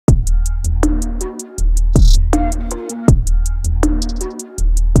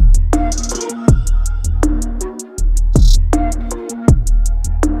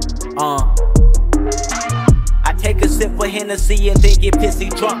Hennessy and then get pissy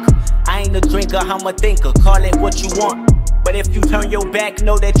drunk. I ain't a drinker, I'm a thinker, call it what you want. But if you turn your back,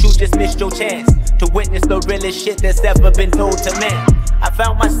 know that you just missed your chance to witness the realest shit that's ever been told to man. I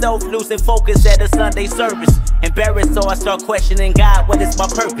found myself losing focus at a Sunday service. Embarrassed, so I start questioning God, what is my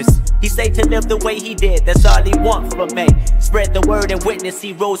purpose? He say to live the way he did, that's all he want from me. Spread the word and witness,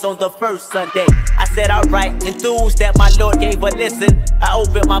 he rose on the first Sunday. I said alright, enthused that my Lord gave a listen. I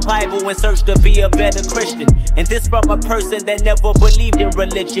opened my Bible and searched to be a better Christian. And this from a person that never believed in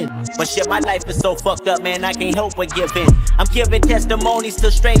religion. But shit, my life is so fucked up, man, I can't help but give in. I'm giving testimonies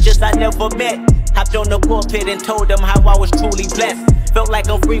to strangers I never met. Hopped on the pulpit and told them how I was truly blessed. Felt like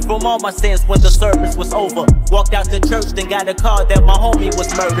I'm free from all my sins when the service was over. Walked out the church, then got a call that my homie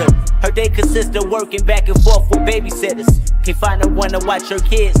was murdered. Her day consists of working back and forth with babysitters. Can't find no one to watch her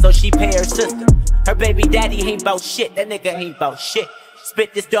kids, so she pay her sister. Her baby daddy ain't bout shit, that nigga ain't bout shit.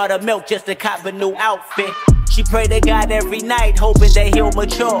 Spit this daughter milk just to cop a new outfit. She pray to God every night, hoping that he'll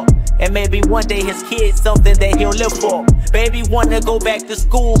mature. And maybe one day his kid's something that he'll live for. Baby wanna go back to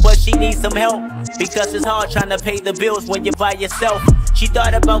school, but she needs some help. Because it's hard trying to pay the bills when you're by yourself. She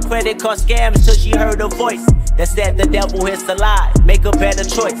thought about credit card scams till she heard a voice that said the devil is a lie, make a better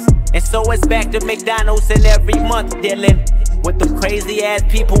choice. And so it's back to McDonald's and every month dealing with them crazy ass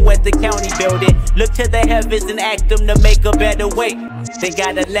people at the county building. Look to the heavens and ask them to make a better way. They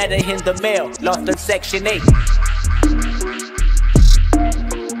got a letter in the mail, lost in Section 8.